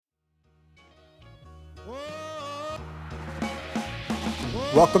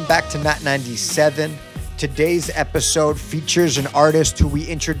Welcome back to Not 97. Today's episode features an artist who we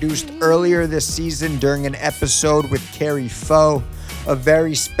introduced earlier this season during an episode with Carrie Foe, a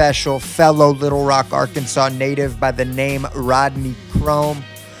very special fellow Little Rock, Arkansas native by the name Rodney Chrome.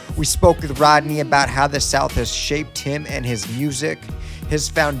 We spoke with Rodney about how the South has shaped him and his music, his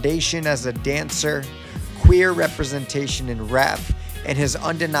foundation as a dancer, queer representation in rap, and his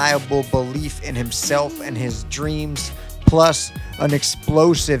undeniable belief in himself and his dreams, plus an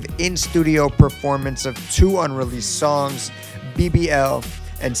explosive in-studio performance of two unreleased songs, BBL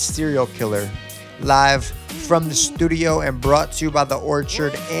and Serial Killer, live from the studio and brought to you by The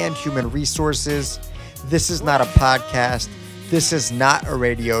Orchard and Human Resources. This is not a podcast. This is not a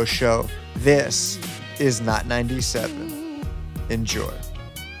radio show. This is Not 97. Enjoy.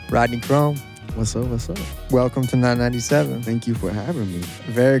 Rodney Chrome. What's up? What's up? Welcome to Not 97. Thank you for having me.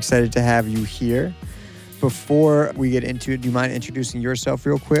 Very excited to have you here. Before we get into it, do you mind introducing yourself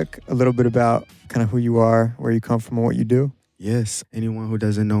real quick? A little bit about kind of who you are, where you come from, and what you do? Yes. Anyone who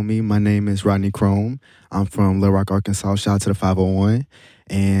doesn't know me, my name is Rodney Chrome. I'm from Little Rock, Arkansas. Shout out to the 501.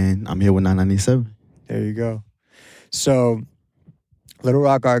 And I'm here with 997. There you go. So, Little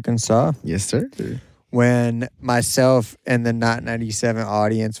Rock, Arkansas. Yes, sir. When myself and the Not 97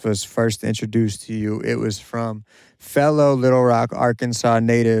 audience was first introduced to you, it was from fellow Little Rock, Arkansas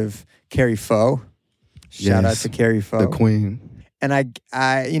native Carrie Foe. Shout out to Carrie Foe. The queen. And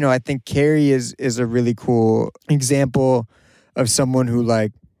I think Carrie is a really cool example of someone who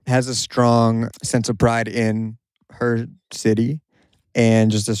like has a strong sense of pride in her city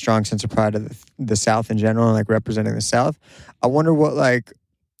and just a strong sense of pride of the South in general and like representing the South. I wonder what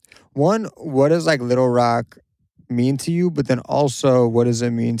does like Little Rock mean to you? But then also what does it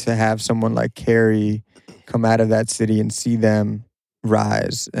mean to have someone like Carrie come out of that city and see them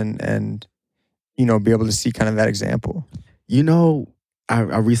rise and be able to see kind of that example? I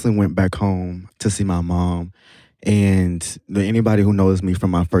recently went back home to see my mom. And anybody who knows me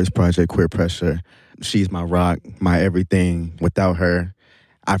from my first project, Queer Pressure, she's my rock, my everything. Without her,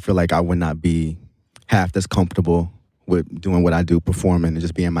 I feel like I would not be half as comfortable with doing what I do, performing and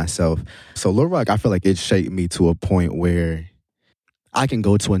just being myself. So Little Rock, I feel like it shaped me to a point where I can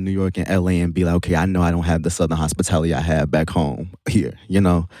go to a New York and LA and be like, okay, I know I don't have the Southern hospitality I have back home here,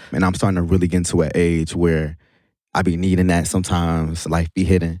 And I'm starting to really get into an age where I be needing that sometimes, life be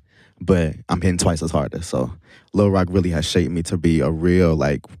hitting, but I'm hitting twice as harder. So Little Rock really has shaped me to be a real,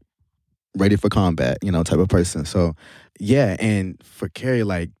 like, ready for combat, type of person. So, yeah, and for Carrie,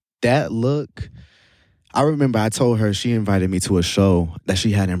 like, that look, I remember I told her she invited me to a show that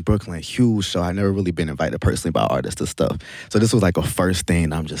she had in Brooklyn, a huge show. I'd never really been invited personally by artists and stuff. So this was like a first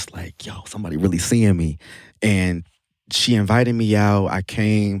thing. I'm just like, yo, somebody really seeing me. And she invited me out. I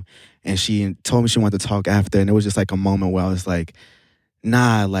came and she told me she wanted to talk after. And it was just like a moment where I was like,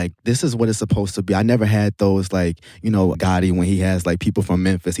 nah, like, this is what it's supposed to be. I never had those, like, Gotti, when he has, like, people from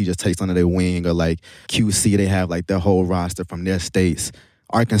Memphis, he just takes under their wing, or, like, QC, they have, like, their whole roster from their states.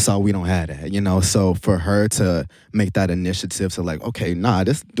 Arkansas, we don't have that, So for her to make that initiative to, like, okay, nah,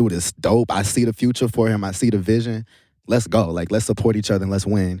 this dude is dope. I see the future for him. I see the vision. Let's go. Like, let's support each other and let's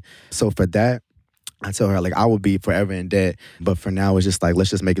win. So for that, I tell her, like, I would be forever in debt. But for now, it's just like,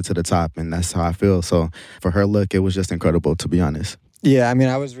 let's just make it to the top. And that's how I feel. So for her look, it was just incredible, to be honest. Yeah, I mean,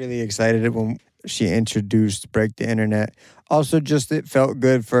 I was really excited when she introduced Break the Internet. Also, just it felt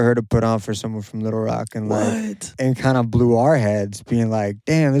good for her to put on for someone from Little Rock and and kind of blew our heads, being like,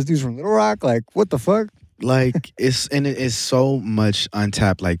 "Damn, this dude's from Little Rock! Like, what the fuck?" Like, it's so much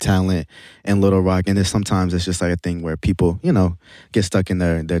untapped, like, talent in Little Rock. And sometimes it's just like a thing where people, get stuck in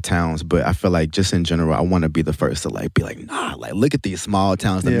their towns. But I feel like just in general, I want to be the first to, like, be like, nah, like, look at these small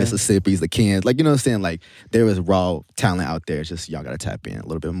towns, the Mississippis, the Kansas. Like, you know what I'm saying? Like, there is raw talent out there. It's just y'all got to tap in a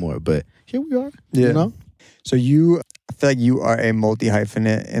little bit more. But here we are, So I feel like you are a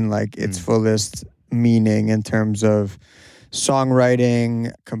multi-hyphenate in, like, its fullest meaning in terms of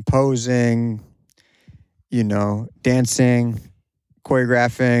songwriting, composing, dancing,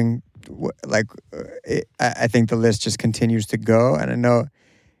 choreographing. I think the list just continues to go. And I know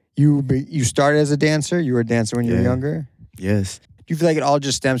you started as a dancer. You were a dancer when you were younger. Yes. Do you feel like it all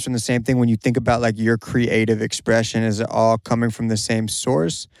just stems from the same thing when you think about, like, your creative expression? Is it all coming from the same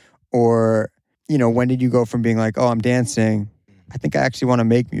source? Or, when did you go from being like, oh, I'm dancing, I think I actually want to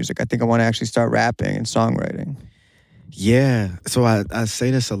make music. I think I want to actually start rapping and songwriting. Yeah. So I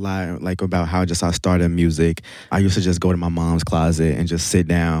say this a lot, like, about how just I started music. I used to just go to my mom's closet and just sit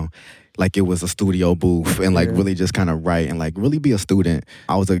down like it was a studio booth and, like, really just kind of write and, like, really be a student.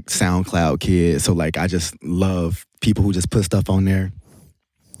 I was a SoundCloud kid, so, like, I just love people who just put stuff on there.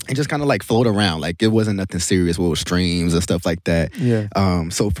 and just kind of like float around. Like it wasn't nothing serious with streams and stuff like that. Yeah.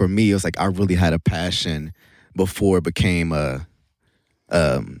 So for me, it was like I really had a passion before it became a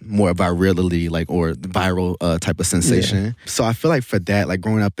more virality, like, or viral type of sensation. Yeah. So I feel like for that, like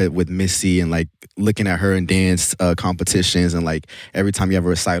growing up with Missy and like looking at her in dance competitions, and like every time you have a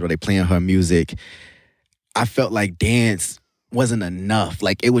recital, they playing her music, I felt like dance wasn't enough.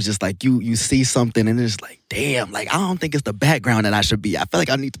 Like it was just like you see something and it's like, damn, like I don't think it's the background that I should be. I feel like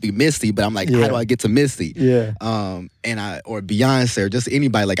I need to be Missy, but I'm like, how do I get to Missy? Yeah. Or Beyonce or just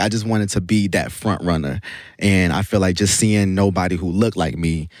anybody. Like I just wanted to be that front runner. And I feel like just seeing nobody who looked like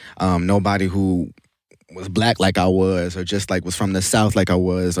me, nobody who was black like I was, or just like was from the South like I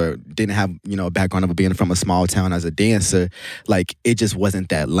was, or didn't have, a background of being from a small town as a dancer, like it just wasn't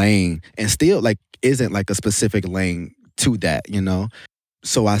that lane, and still like isn't like a specific lane to that,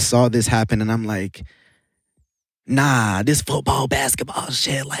 So I saw this happen and I'm like, nah, this football, basketball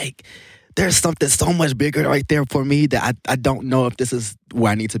shit, like there's something so much bigger right there for me that I don't know if this is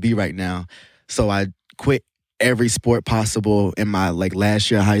where I need to be right now. So I quit every sport possible in my like last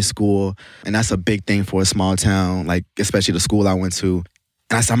year of high school. And that's a big thing for a small town, like especially the school I went to.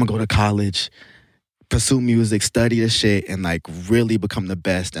 And I said, I'm gonna go to college, pursue music, study this shit, and like really become the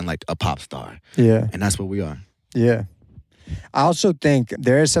best and like a pop star. Yeah. And that's what we are. Yeah. I also think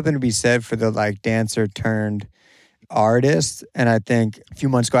there is something to be said for the like dancer turned artist. And I think a few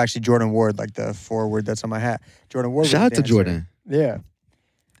months ago, actually, Jordan Ward, like the forward that's on my hat. Jordan Ward. Shout out to Jordan. Yeah.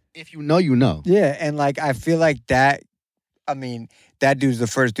 If you know, you know. Yeah. And like, I feel like that dude's the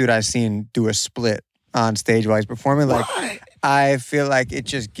first dude I've seen do a split on stage while he's performing. Like, what? I feel like it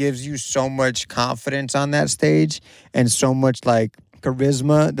just gives you so much confidence on that stage and so much like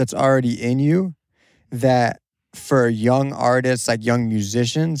charisma that's already in you that for young artists, like young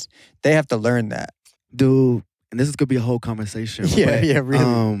musicians, they have to learn that. Dude, and this is going to be a whole conversation. Yeah,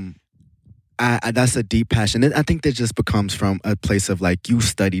 really. That's a deep passion. I think that just becomes from a place of like you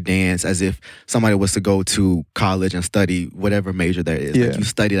study dance as if somebody was to go to college and study whatever major there is. Yeah. Like you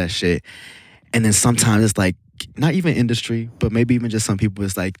study that shit. And then sometimes it's like, not even industry, but maybe even just some people,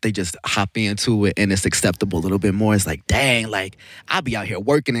 it's like they just hop into it and it's acceptable a little bit more. It's like, dang, like I'll be out here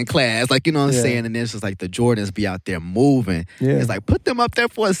working in class, like, you know what I'm saying? And then it's just like the Jordans be out there moving. Yeah. It's like, put them up there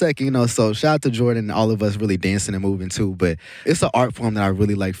for a second, So shout out to Jordan and all of us really dancing and moving too. But it's an art form that I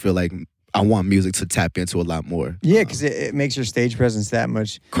really like, feel like I want music to tap into a lot more. Yeah, because it makes your stage presence that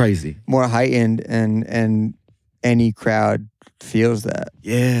much crazy, more heightened, and any crowd feels that.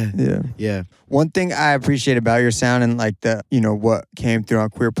 Yeah. One thing I appreciate about your sound and like the, what came through on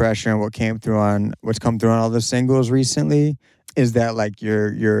Queer Pressure and what's come through on all the singles recently is that like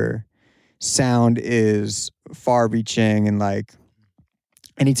your sound is far reaching, and like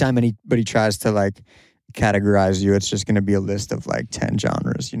anytime anybody tries to like categorize you, it's just going to be a list of like 10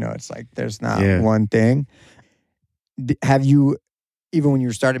 genres. It's like there's not one thing. Have you, even when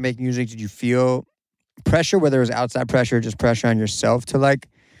you started making music, did you feel pressure, whether it was outside pressure or just pressure on yourself to like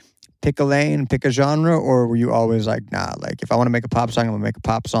pick a lane, pick a genre, or were you always like, nah, like if I want to make a pop song, I'm gonna make a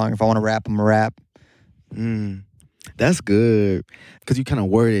pop song. If I want to rap, I'm gonna rap? That's good, because you kind of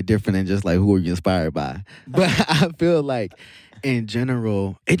word it different than just like who are you inspired by. But I feel like in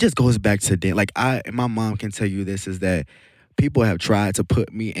general, it just goes back to dance. Like my mom can tell you this, is that people have tried to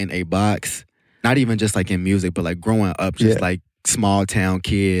put me in a box, not even just like in music, but like growing up, just like small town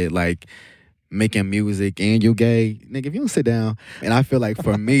kid, like making music and you gay. Nigga, if you don't sit down. And I feel like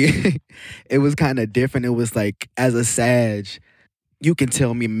for me, it was kind of different. It was like, as a Sag, you can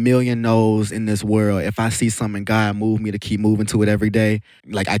tell me a million no's in this world. If I see something, God move me to keep moving to it every day,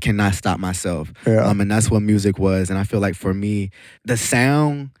 like I cannot stop myself. Yeah. And that's what music was. And I feel like for me, the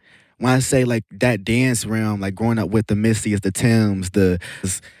sound, when I say like that dance realm, like growing up with the Missy's, the Tims,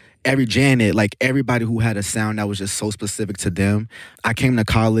 every Janet, like everybody who had a sound that was just so specific to them. I came to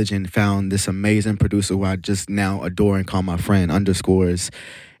college and found this amazing producer who I just now adore and call my friend, Underscores.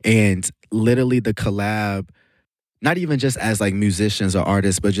 And literally the collab, not even just as like musicians or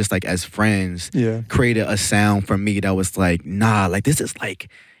artists, but just like as friends, created a sound for me that was like, nah, like this is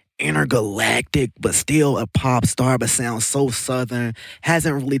like intergalactic, but still a pop star, but sounds so Southern,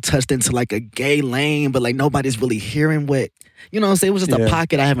 hasn't really touched into like a gay lane, but like nobody's really hearing what, you know what I'm saying? It was just a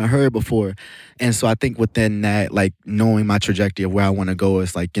pocket I haven't heard before. And so I think within that, like knowing my trajectory of where I want to go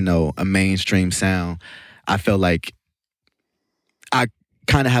is like, a mainstream sound, I felt like I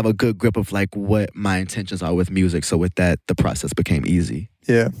kind of have a good grip of like what my intentions are with music. So with that, the process became easy.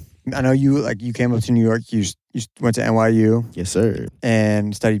 Yeah. I know you came up to New York, you went to NYU. Yes, sir.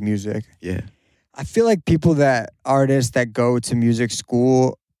 And studied music. Yeah. I feel like artists that go to music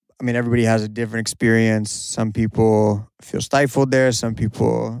school I mean, everybody has a different experience. Some people feel stifled there. Some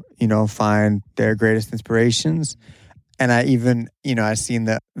people, find their greatest inspirations. And I even, I've seen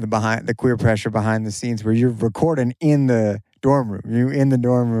the queer pressure behind the scenes where you're recording in the dorm room. You're in the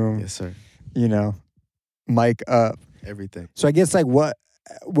dorm room. Yes, sir. Mic up. Everything. So I guess like what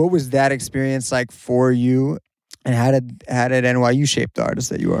was that experience like for you, and how did NYU shape the artist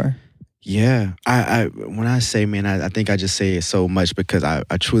that you are? Yeah, I when I say, man, I think I just say it so much because I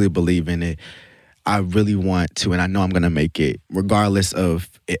truly believe in it. I really want to, and I know I'm gonna make it, regardless of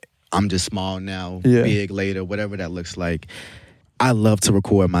it. I'm just small now, big later, whatever that looks like. I love to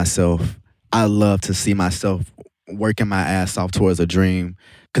record myself. I love to see myself working my ass off towards a dream.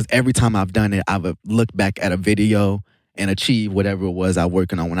 Because every time I've done it, I've looked back at a video and achieve whatever it was I'm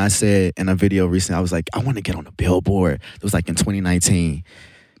working on. When I said in a video recently, I was like, I want to get on a billboard. It was like in 2019.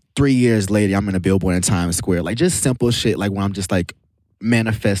 3 years later, I'm in a billboard in Times Square. Like just simple shit, like when I'm just like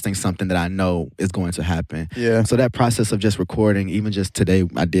manifesting something that I know is going to happen. Yeah. So that process of just recording, even just today,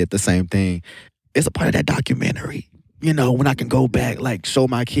 I did the same thing. It's a part of that documentary. When I can go back, like show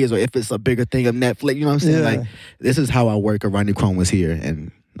my kids, or if it's a bigger thing of Netflix, you know what I'm saying? Yeah. Like this is how I work. Rodney Chrome was here,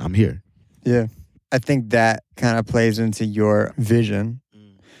 and I'm here. Yeah. I think that kind of plays into your vision.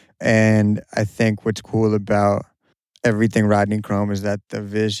 And I think what's cool about everything Rodney Chrome is that the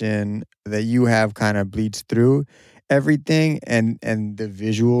vision that you have kind of bleeds through everything, and the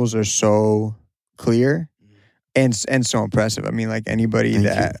visuals are so clear and so impressive. I mean, like anybody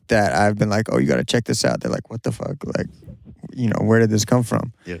that I've been like, oh, you got to check this out. They're like, what the fuck? Like, where did this come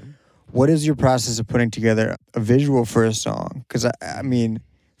from? Yeah. What is your process of putting together a visual for a song? Because I mean,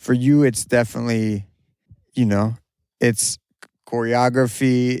 for you, it's definitely, it's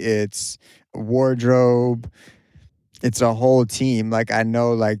choreography, it's wardrobe, it's a whole team. Like I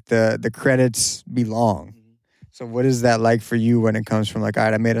know, like the credits belong. So what is that like for you when it comes from like, all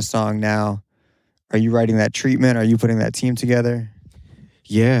right, I made a song now. Are you writing that treatment? Are you putting that team together?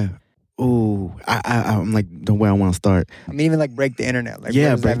 Yeah. Ooh, I'm like the way I want to start. I mean, even like break the internet. Like, yeah,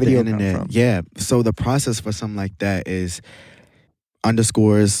 where does break that video the internet. come from? Yeah. So the process for something like that is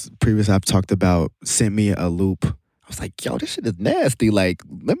underscores. Previously, I've talked about sent me a loop. I was like, yo, this shit is nasty. Like,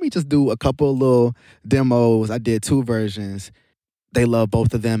 let me just do a couple of little demos. I did 2 versions. They loved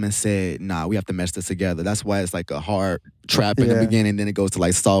both of them and said, nah, we have to mesh this together. That's why it's like a hard trap in the beginning. Then it goes to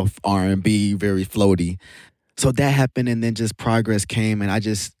like soft R&B, very floaty. So that happened, and then just progress came. And I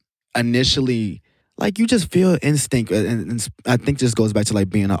just initially, like, you just feel instinct. And I think this goes back to like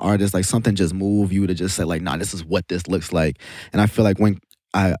being an artist. Like something just move you to just say like, nah, this is what this looks like. And I feel like when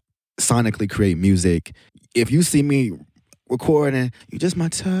I sonically create music, if you see me recording, you just my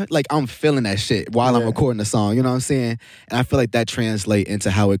touch. Like I'm feeling that shit while I'm recording the song. You know what I'm saying? And I feel like that translates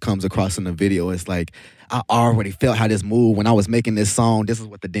into how it comes across in the video. It's like I already felt how this moved when I was making this song. This is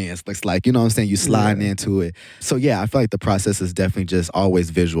what the dance looks like. You know what I'm saying? You sliding into it. So yeah, I feel like the process is definitely just always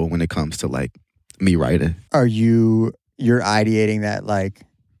visual when it comes to like me writing. Are you're ideating that like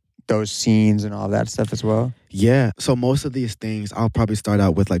those scenes and all that stuff as well? Yeah. So most of these things, I'll probably start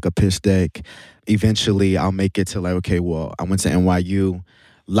out with like a pitch deck. Eventually, I'll make it to like, okay, well, I went to NYU, a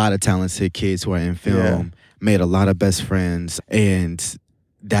lot of talented kids who are in film, made a lot of best friends, and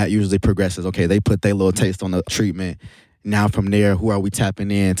that usually progresses. Okay, they put their little taste on the treatment. Now from there, who are we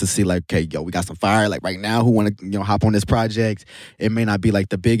tapping in to see like, okay, yo, we got some fire. Like right now, who want to hop on this project? It may not be like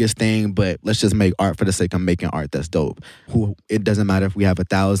the biggest thing, but let's just make art for the sake of making art that's dope. It doesn't matter if we have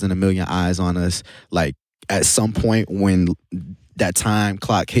 1,000, 1,000,000 eyes on us. Like at some point when that time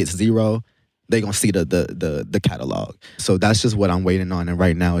clock hits 0, they gonna see the catalog. So that's just what I'm waiting on. And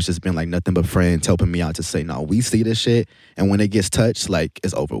right now it's just been like nothing but friends helping me out to say, no, we see this shit. And when it gets touched, like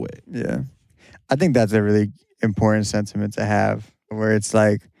it's over with. Yeah. I think that's a really important sentiment to have, where it's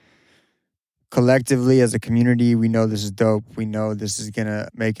like collectively as a community, we know this is dope. We know this is gonna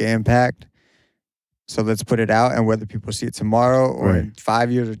make an impact. So let's put it out, and whether people see it tomorrow or in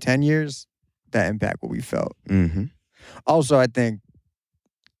 5 years or 10 years, that impact will be felt. Mm-hmm. Also, I think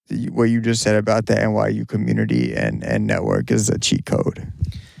what you just said about the NYU community and network is a cheat code.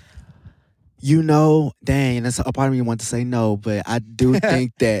 Dang, that's a part of me want to say no, but I do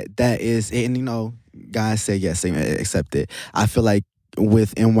think that is, and guys say yes, accept it. I feel like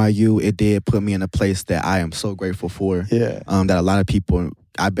with NYU, it did put me in a place that I am so grateful for. Yeah. That a lot of people,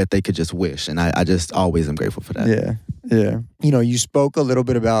 I bet they could just wish, and I just always am grateful for that. Yeah. You spoke a little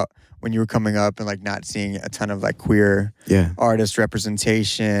bit about when you were coming up and like not seeing a ton of like queer artist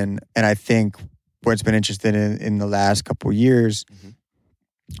representation. And I think what's been interesting in the last couple of years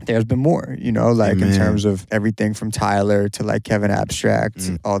there's been more, like in terms of everything from Tyler to like Kevin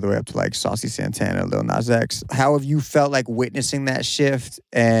Abstract all the way up to like Saucy Santana, Lil Nas X. How have you felt like witnessing that shift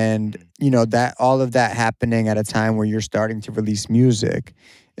and, that all of that happening at a time where you're starting to release music?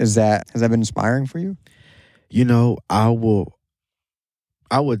 Has that been inspiring for you?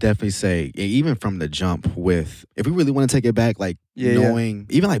 I would definitely say, even from the jump with, if we really want to take it back, like knowing,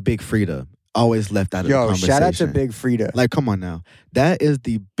 even like Big Frida, always left out of the conversation. Shout out to Big Frida. Like, come on now. That is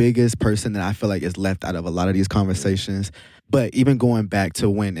the biggest person that I feel like is left out of a lot of these conversations. But even going back to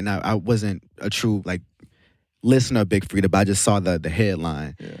when, and I wasn't a true, like, listener of Big Frida, but I just saw the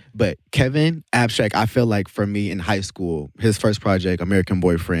headline. Yeah. But Kevin Abstract, I feel like for me in high school, his first project, American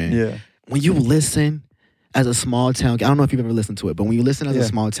Boyfriend, when you listen as a small town kid, I don't know if you've ever listened to it, but when you listen as a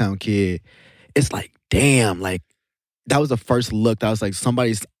small town kid, it's like, damn, like, that was the first look that was like,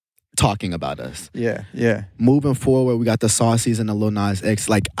 somebody's talking about us. Yeah. Moving forward, we got the Saucies and the Lil Nas X.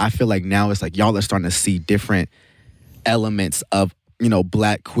 Like, I feel like now it's like y'all are starting to see different elements of,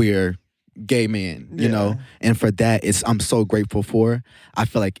 black, queer, gay men, you know? And for that, I'm so grateful for. I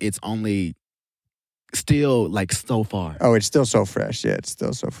feel like it's only still like so far. Oh, it's still so fresh. Yeah, it's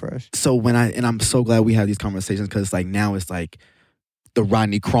still so fresh. So I'm so glad we have these conversations because like now it's like the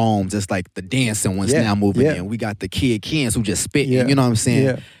Rodney Chromes, it's like the dancing ones now moving in. We got the kids who just spit, you know what I'm saying?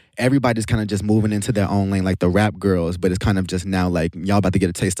 Yeah. Everybody's kind of just moving into their own lane, like the rap girls, but it's kind of just now like, y'all about to get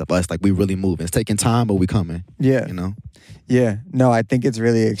a taste of us. Like, we really moving. It's taking time, but we coming. Yeah. Yeah. No, I think it's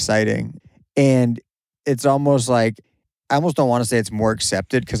really exciting. And it's almost like, I almost don't want to say it's more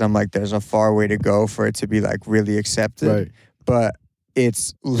accepted because I'm like, there's a far way to go for it to be like really accepted. Right. But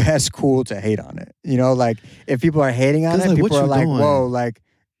it's less cool to hate on it. Like if people are hating on it, like, people are like, doing? whoa, like,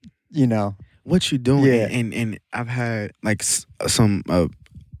 What you doing? Yeah. And I've had like some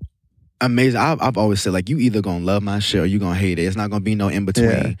amazing. I've always said like, you either gonna love my shit or you gonna hate it. It's not gonna be no in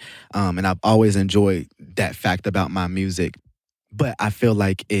between. Yeah. And I've always enjoyed that fact about my music. But I feel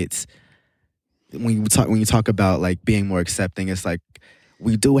like it's when you talk about like being more accepting, it's like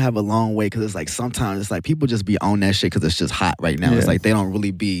we do have a long way because it's like sometimes it's like people just be on that shit because it's just hot right now. Yeah. It's like they don't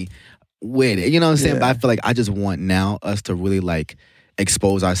really be with it. You know what I'm saying? Yeah. But I feel like I just want now us to really like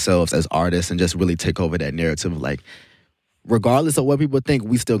expose ourselves as artists and just really take over that narrative of like, regardless of what people think,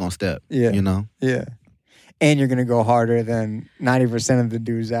 we still gonna step. Yeah. Yeah. And you're gonna go harder than 90% of the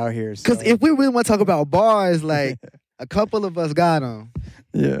dudes out here. Because if we really want to talk about bars, like a couple of us got them.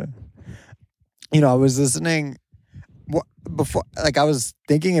 Yeah. I was listening before, like I was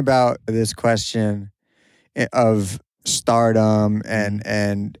thinking about this question of stardom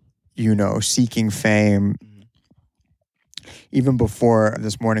and seeking fame. Even before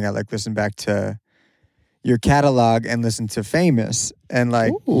this morning, I like listened back to your catalog and listened to Famous and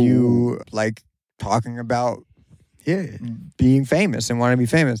like you like talking about being famous and wanting to be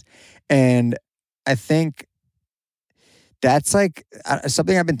famous. And I think that's like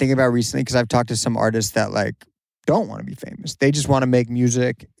something I've been thinking about recently because I've talked to some artists that like don't want to be famous. They just want to make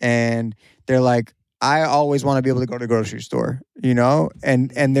music and they're like, I always want to be able to go to the grocery store,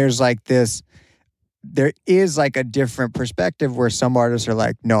 And there's like this, there is like a different perspective where some artists are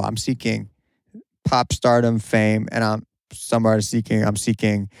like, no, I'm seeking pop stardom, fame, and some artists I'm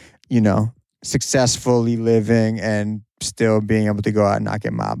seeking, successfully living and still being able to go out and not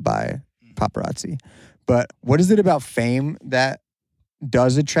get mobbed by paparazzi. But what is it about fame that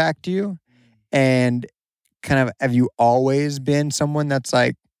does attract you? And kind of, have you always been someone that's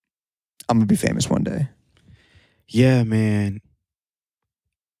like, I'm going to be famous one day? Yeah, man.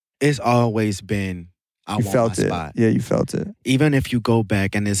 It's always been, I want felt my it. spot. Yeah, you felt it. Even if you go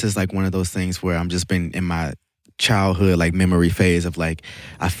back, and this is like one of those things where I'm just been in my childhood like memory phase of like,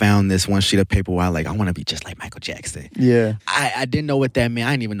 I found this one sheet of paper where I want to be just like Michael Jackson. Yeah. I didn't know what that meant.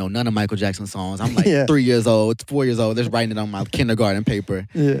 I didn't even know none of Michael Jackson's songs. I'm like 3 years old, 4 years old, just writing it on my kindergarten paper.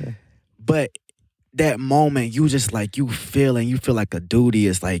 Yeah. But that moment, you just like, you feel like a duty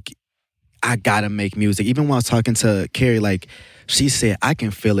is like, I gotta make music. Even when I was talking to Carrie, like, she said, I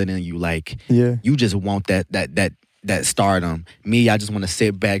can feel it in you. Like, you just want that stardom. Me, I just want to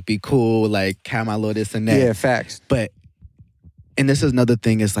sit back, be cool, like, have my little this and that. Yeah, facts. But, and this is another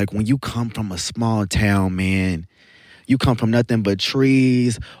thing, it's like, when you come from a small town, man, you come from nothing but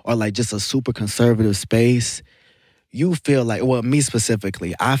trees or like just a super conservative space, you feel like, well, me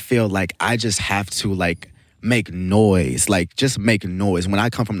specifically, I feel like I just have to like make noise, like just make noise. When I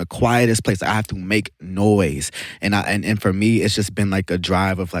come from the quietest place, I have to make noise. And for me, it's just been like a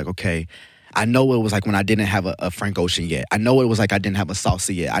drive of like, okay, I know what it was like when I didn't have a Frank Ocean yet. I know what it was like I didn't have a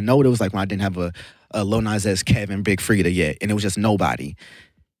Saucy yet. I know what it was like when I didn't have a Lil Nas X, Kevin, Big Frida yet. And it was just nobody.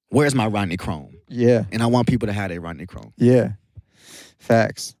 Where's my Rodney Chrome? Yeah. And I want people to have their Rodney Chrome. Yeah.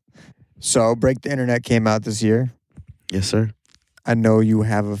 Facts. So, Break the Internet came out this year. Yes, sir. I know you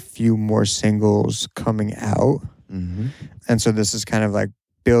have a few more singles coming out. Mm-hmm. And so this is kind of like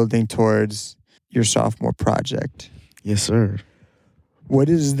building towards your sophomore project. Yes, sir. What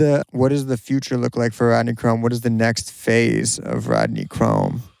does the future look like for Rodney Chrome? What is the next phase of Rodney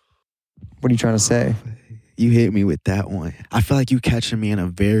Chrome? What are you trying to say? You hit me with that one. I feel like you catching me in a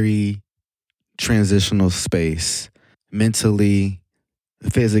very transitional space, mentally,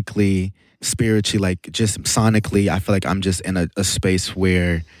 physically, spiritually, like just sonically. I feel like I'm just in a space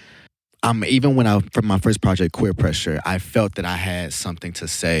where even from my first project, Queer Pressure, I felt that I had something to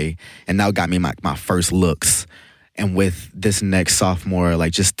say, and that got me my first looks. And with this next sophomore,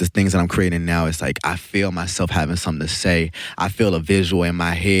 like just the things that I'm creating now, it's like I feel myself having something to say. I feel a visual in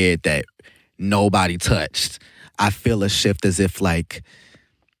my head that nobody touched. I feel a shift as if like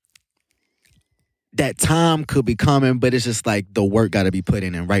that time could be coming, but it's just like the work got to be put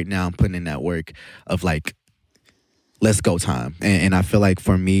in. And right now I'm putting in that work of like, let's go time. And I feel like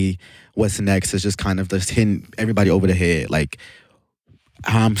for me, what's next is just kind of just hitting everybody over the head. Like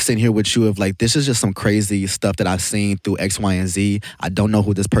how I'm sitting here with you of like, this is just some crazy stuff that I've seen through X, Y, and Z. I don't know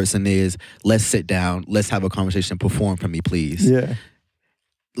who this person is. Let's sit down. Let's have a conversation. Perform for me, please. Yeah.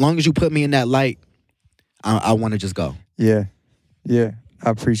 Long as you put me in that light, I want to just go. Yeah. Yeah.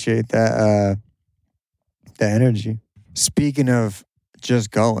 I appreciate that, the energy. Speaking of just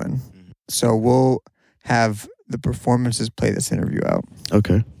going, so we'll have the performances play this interview out.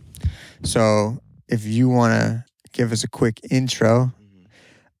 Okay. So if you want to give us a quick intro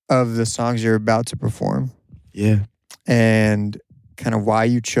of the songs you're about to perform. Yeah. And kind of why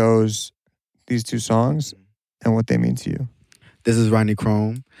you chose these two songs and what they mean to you. This is Rodney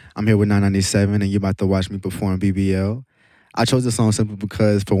Chrome. I'm here with 997 and you're about to watch me perform BBL. I chose this song simply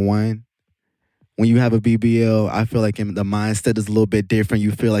because, for one, when you have a BBL, I feel like the mindset is a little bit different.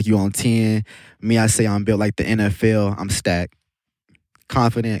 You feel like you're on 10. Me, I say I'm built like the NFL. I'm stacked.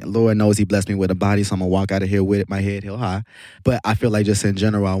 Confident. Lord knows he blessed me with a body, so I'm going to walk out of here with my head held high. But I feel like just in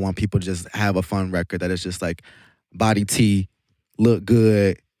general, I want people to just have a fun record that is just like body T, look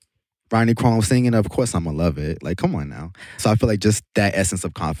good, Rodney Chrome singing, of course I'm going to love it. Like, come on now. So I feel like just that essence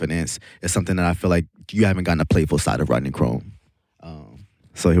of confidence is something that I feel like you haven't gotten a playful side of Rodney Chrome.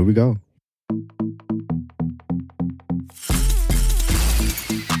 So here we go.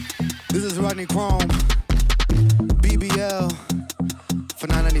 This is Rodney Chrome, BBL, for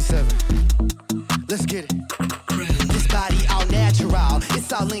 997. Let's get it. This body all natural,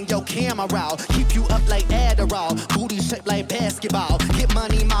 it's all in your camera. Keep you up like Adderall, booty shaped like basketball. Get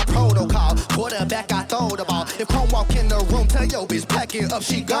money, my protocol. Quarterback, I throw the ball. If Chrome walk in the room, tell your bitch pack it up,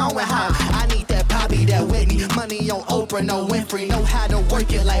 she going home. I need that Bobby, that Whitney. Money on Oprah, no Winfrey. Know how to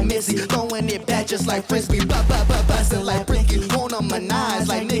work it like Missy. Throwing it back just like Frisbee. Bustin' like Bricky. Want a Minaj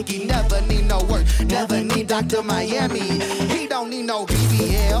like Nicki. Never need no work, never need Dr. Miami. He don't need no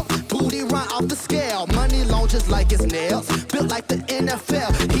BBL. Booty run off the scale. Money long just like his nails. Built like the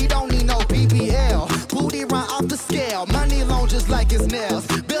NFL. He don't need no BBL. Booty run off the scale. Money long just like his nails.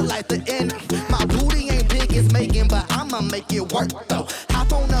 Built like the N. My booty ain't big as making, but I'ma make it work though.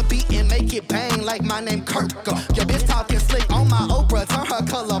 Hop on a beat and make it bang like my name Kirk. Your bitch talking slick on my Oprah. Turn her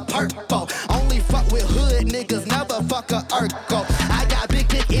color purple. Only fuck with hood niggas. Never fuck a Urkel. I got big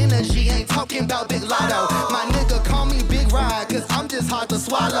dick energy. Ain't talking about big lotto. My nigga call me Big Ride, cause I'm just hard to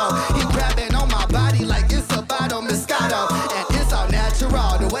swallow. He grabbing on my body like it's a bottle Moscato. And it's all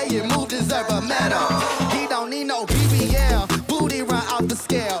natural, the way you move deserve a medal. He don't need no BBL, booty run off the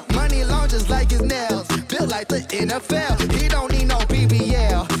scale. Money long just like his nails, built like the NFL. He don't need no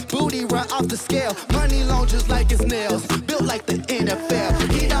BBL, booty run off the scale. Money long just like his nails, built like the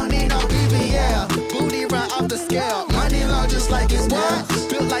NFL. He don't need no BBL, booty run off the scale. Money long just like his nails,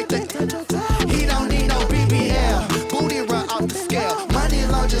 built like the. He don't need no BBL, booty run off the scale. Money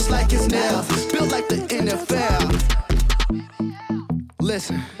long just like his nails, built like the NFL.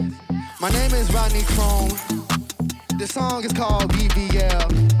 Listen, my name is Rodney Chrome. The song is called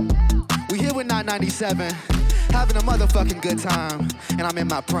BBL. We here with 997, having a motherfucking good time, and I'm in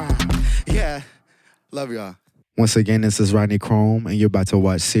my prime. Yeah, love y'all. Once again, this is Rodney Chrome, and you're about to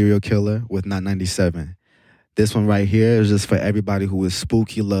watch Serial Killer with 997. This one right here is just for everybody who is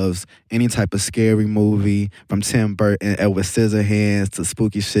spooky, loves any type of scary movie, from Tim Burton, Edward Scissorhands, to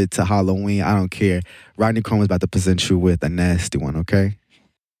spooky shit, to Halloween. I don't care. Rodney Chrome is about to present you with a nasty one, okay?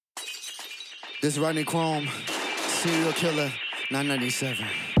 This is Rodney Chrome, Serial Killer, 997.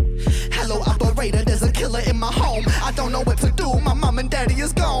 hello operator, there's a killer in my home. I don't know what to do, my mom and daddy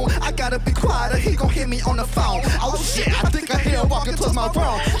is gone. I gotta be quiet or he gon' hear me on the phone. Oh shit, I think I hear him walking towards my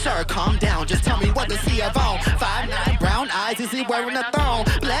room. Sir, calm down, just tell me what does he have on? 5'9", brown eyes, is he wearing a thong?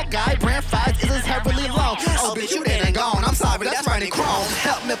 Black guy, brand fives, is his hair really long? Oh bitch, you dead and gone, I'm sorry, that's Rodney Chrome.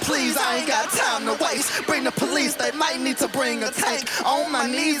 Help me please, I ain't got time to waste. Bring the police, they might need to bring a tank. On my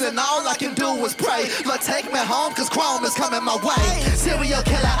knees and all I can do is pray. Lord, take me home, cause Chrome is coming my way. Serial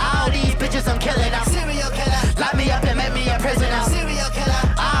killer, all these bitches I'm killing them. Serial killer, lock me up and make me a prisoner. Serial killer,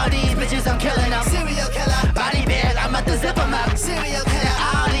 all these bitches I'm killing them. Serial killer, body bag, I'm about to zip them up. Serial killer,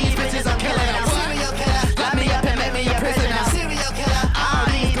 all these bitches I'm killing them. Serial killer, lock me up and make me a prisoner. Serial killer, all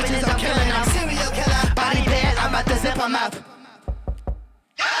these bitches I'm killing them. Serial killer, body bag, I'm about to zip them up.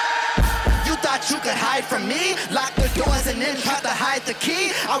 You thought you could hide from me? Lock the doors and then try to hide the key?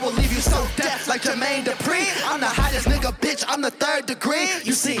 I will leave you so deaf like Jermaine Dupri. I'm the hottest nigga, bitch, I'm the 3rd degree.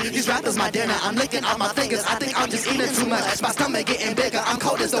 You see, these rappers my dinner, I'm licking all my fingers. I think I'm just eating too much, my stomach getting bigger. I'm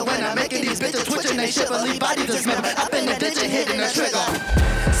cold as the winter, making these bitches twitching they shiver, leave body dismember. Up in the ditch and hitting the trigger.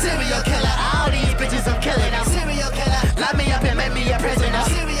 Serial killer, all these bitches I'm killing them. Serial killer, lock me up and make me a prisoner.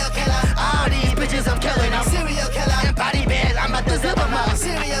 Serial killer, all these bitches I'm killing them. Serial killer, and body bags, I'm about to zip them up.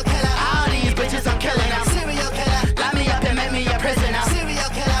 Serial killer, all these bitches I'm killing them. Serial killer, lock me up and make me a prisoner. Serial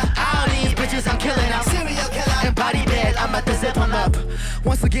killer, all these bitches I'm killing them. Serial killer, and body bags, I'm about to zip them up.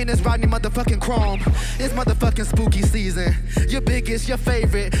 Once again, it's Rodney motherfucking Chrome. It's motherfucking spooky season. Your biggest, your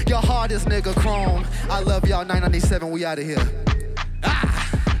favorite, your hardest nigga Chrome. I love y'all, 997, we out of here. Ah!